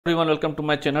Everyone, welcome to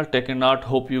my channel Tech and Art.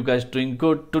 Hope you guys doing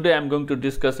good. Today I'm going to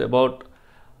discuss about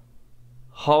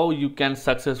how you can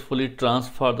successfully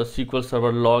transfer the SQL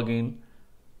Server login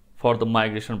for the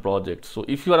migration project. So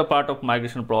if you are a part of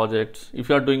migration projects, if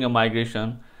you are doing a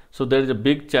migration, so there is a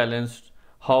big challenge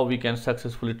how we can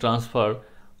successfully transfer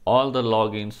all the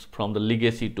logins from the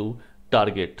legacy to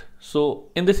target.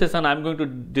 So in this session I'm going to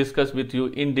discuss with you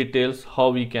in details how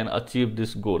we can achieve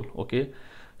this goal. Okay,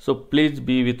 so please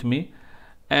be with me.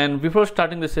 And before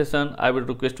starting the session, I will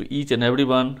request to each and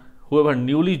everyone, whoever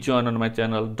newly joined on my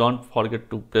channel, don't forget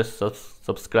to press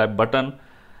subscribe button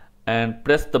and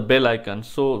press the bell icon.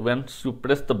 So once you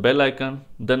press the bell icon,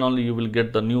 then only you will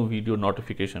get the new video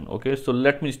notification. Okay, so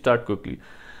let me start quickly.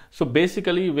 So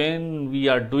basically when we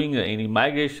are doing any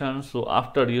migration, so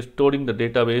after restoring the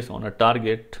database on a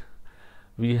target,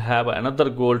 we have another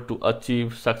goal to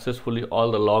achieve successfully all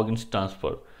the logins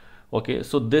transfer. Okay,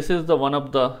 so this is the one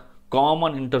of the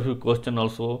common interview question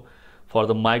also for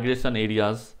the migration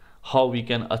areas, how we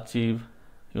can achieve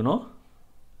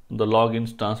the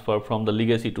logins transfer from the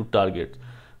legacy to target.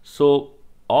 So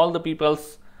all the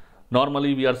people's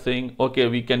normally we are saying, okay,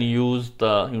 we can use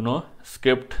the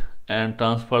script and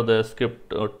transfer the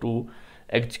script to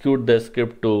execute the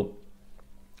script to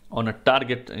on a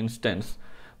target instance.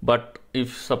 But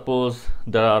if suppose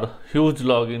there are huge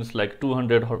logins like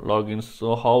 200 logins,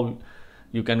 so how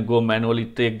you can go manually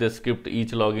take the script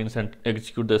each logins and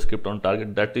execute the script on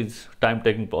target? That is time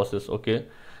taking process. Okay,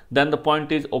 then the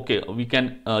point is, okay, we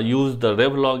can use the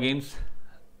rev logins.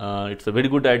 It's a very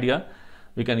good idea.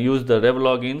 We can use the rev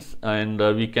logins and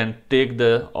we can take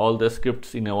all the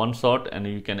scripts in a one shot and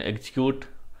you can execute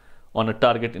on a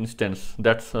target instance.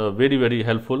 That's very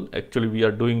helpful. Actually we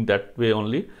are doing that way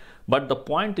only, but the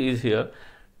point is here,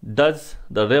 does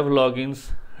the rev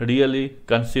logins really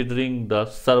considering the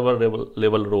server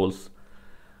level roles?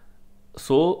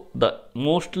 So the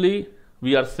mostly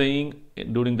we are saying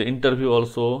during the interview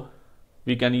also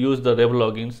we can use the rev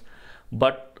logins,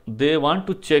 but they want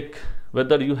to check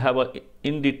whether you have a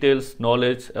in details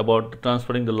knowledge about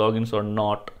transferring the logins or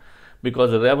not,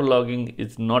 because rev logging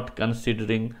is not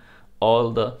considering all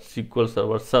the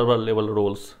SQL server level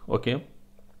roles. Okay,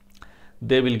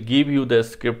 they will give you the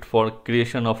script for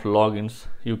creation of logins.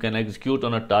 You can execute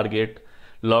on a target,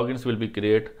 logins will be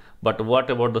created, but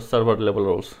what about the server level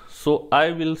roles? So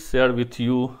I will share with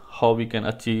you how we can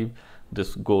achieve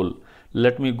this goal.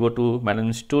 Let me go to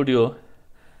Management Studio.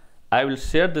 I will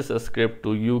share this script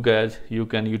to you guys. You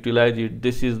can utilize it.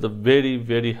 This is the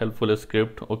very helpful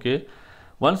script. Okay,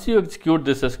 once you execute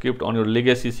this script on your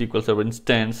legacy SQL Server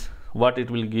instance, what it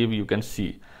will give you can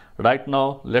see. Right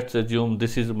now let's assume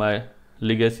this is my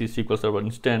legacy SQL Server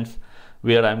instance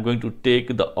where I'm going to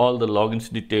take all the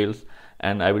logins details,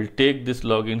 and I will take these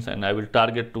logins and I will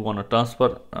target to on a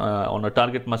transfer on a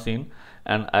target machine,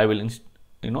 and I will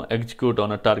execute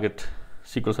on a target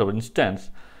SQL Server instance.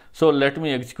 So let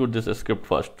me execute this script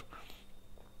first.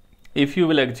 If you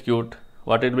will execute,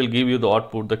 what it will give you the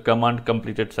output, the command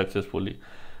completed successfully.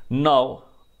 Now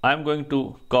I'm going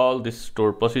to call this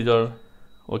store procedure.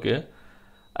 Okay,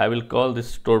 I will call this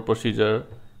store procedure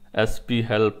sp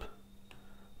help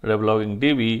revlogging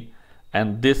db,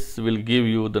 and this will give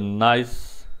you the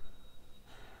nice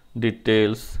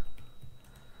details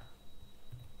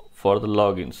for the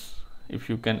logins. If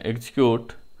you can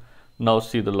execute, now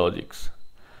see the logics.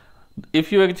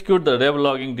 If you execute the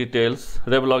revlogging details,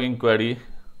 revlogging query,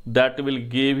 that will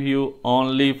give you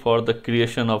only for the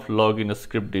creation of login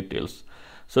script details.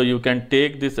 So you can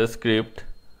take this script,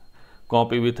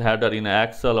 copy with header in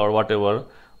Excel or whatever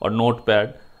or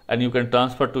notepad, and you can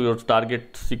transfer to your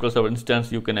target SQL Server instance.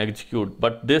 You can execute,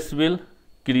 but this will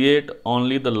create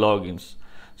only the logins.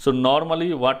 So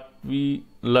normally what rev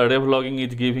logging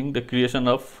is giving the creation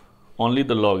of only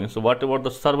the logins. So what about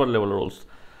the server level roles?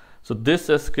 So this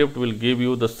script will give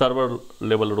you the server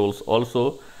level roles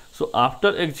also. So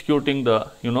after executing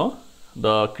the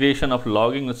the creation of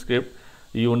logging script,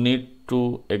 you need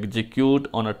to execute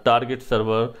on a target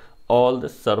server all the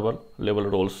server level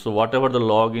roles. So whatever the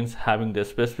logins having the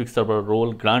specific server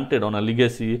role granted on a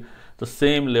legacy, the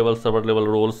same level server level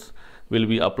roles will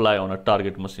be applied on a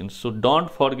target machine. So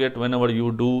don't forget, whenever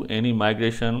you do any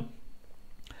migration,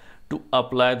 to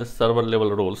apply the server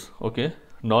level roles. Okay,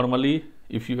 normally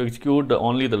if you execute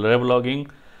only the rev logging,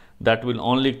 that will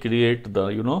only create the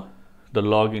the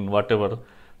login, whatever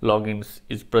logins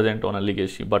is present on a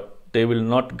legacy, but they will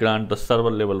not grant the server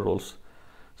level roles.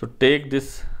 So take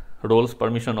this roles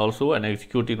permission also and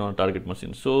execute it on a target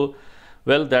machine. So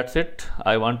well, that's it.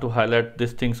 I want to highlight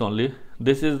these things only.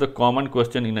 This is the common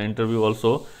question in an interview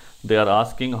also. They are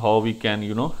asking how we can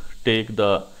take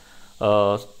the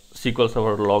SQL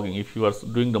Server logging. If you are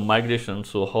doing the migration,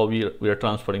 so how we are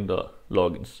transferring the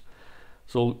logins.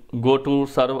 So go to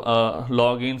serve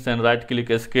logins and right click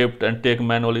escape and take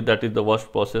manually. That is the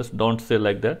worst process. Don't say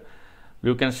like that.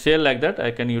 You can say like that,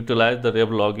 I can utilize the rev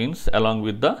logins along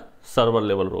with the server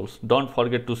level roles. Don't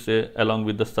forget to say along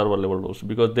with the server level roles,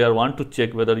 because they want to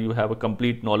check whether you have a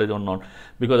complete knowledge or not,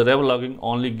 because rev logging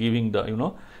only giving the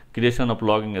creation of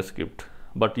logging script,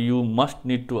 but you must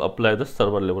need to apply the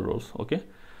server level roles. Okay,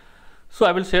 so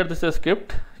I will share this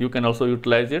script, you can also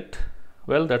utilize it.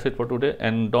 Well, that's it for today,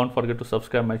 and don't forget to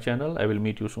subscribe my channel. I will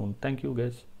meet you soon. Thank you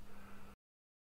guys.